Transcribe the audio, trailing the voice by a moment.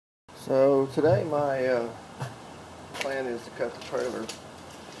So today my plan is to cut the trailer.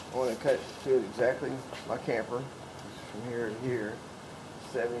 I want to cut to it exactly my camper, from here to here,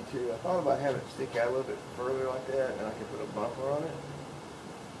 72. I thought about having it stick out a little bit further like that, and I could put a bumper on it.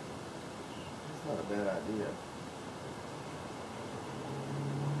 It's not a bad idea.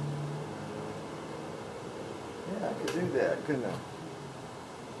 Yeah, I could do that, couldn't I?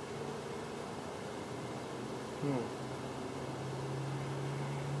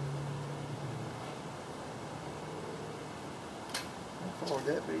 How far would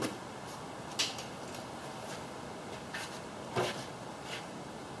that be?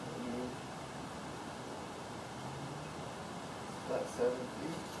 About 7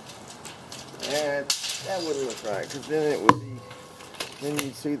 feet. And that wouldn't look right, because then it would be, then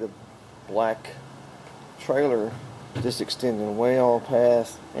you'd see the black trailer just extending way all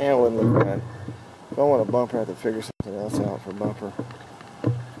past, and it wouldn't look right. If I want a bumper, I have to figure something else out for a bumper.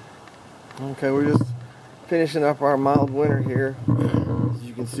 Okay, we're just finishing up our mild winter here. As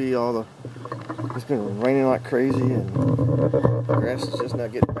you can see, it's been raining like crazy, and the grass is just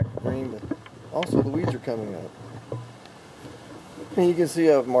not getting back to green, but also the weeds are coming up. And you can see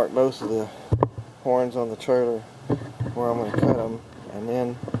I've marked most of the horns on the trailer where I'm going to cut them, and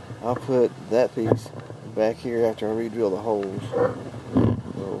then I'll put that piece back here after I re-drill the holes.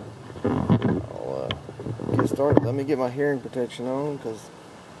 So I'll get started. Let me get my hearing protection on, because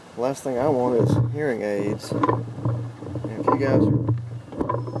the last thing I want is hearing aids. And if you guys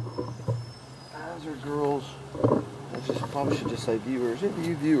or girls, probably should just say viewers, if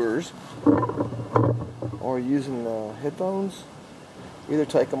you viewers are using headphones, either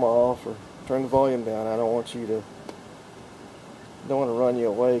take them off or turn the volume down. I don't want to run you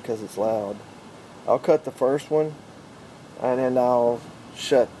away because it's loud. I'll cut the first one, and then I'll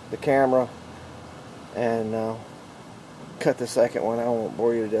shut the camera and cut the second one. I won't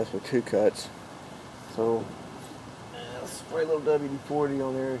bore you to death with two cuts. So spray a little WD-40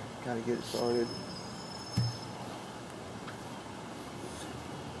 on there, kind of get it started.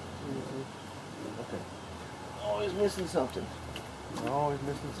 Okay. Always missing something. Always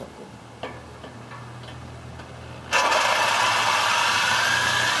missing something.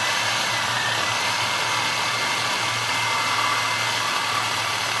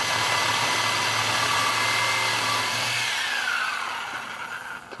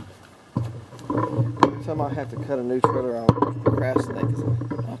 Every time I have to cut a new trailer, I'll procrastinate because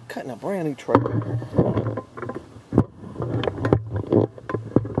I'm cutting a brand new trailer.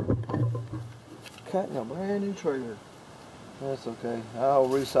 Cutting a brand new trailer. That's okay. I'll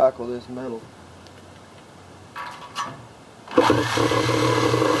recycle this metal.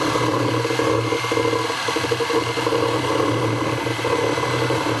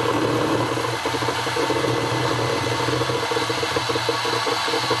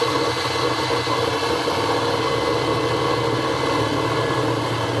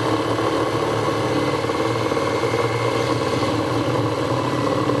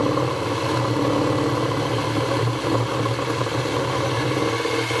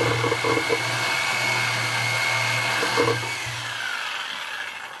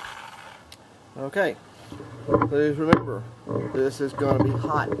 Okay, please remember, this is going to be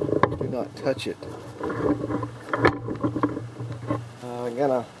hot. Do not touch it. I'm going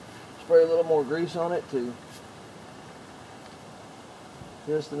to spray a little more grease on it too.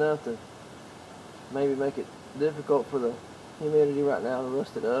 Just enough to maybe make it difficult for the humidity right now to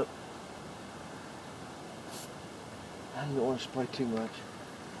rust it up. I don't want to spray too much.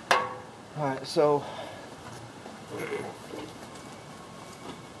 Alright, so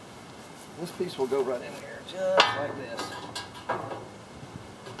this piece will go right in there, just like this.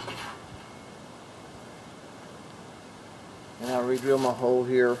 And I'll re-drill my hole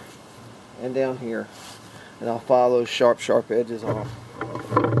here and down here. And I'll file those sharp edges off.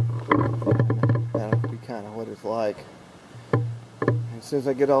 That'll be kind of what it's like. And as soon as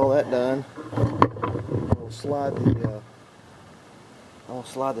I get all that done, I'll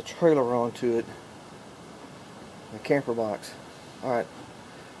slide the trailer onto it, the camper box. Alright.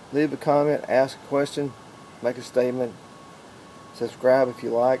 Leave a comment, ask a question, make a statement, subscribe if you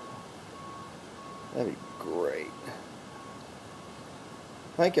like. That'd be great.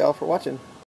 Thank y'all for watching.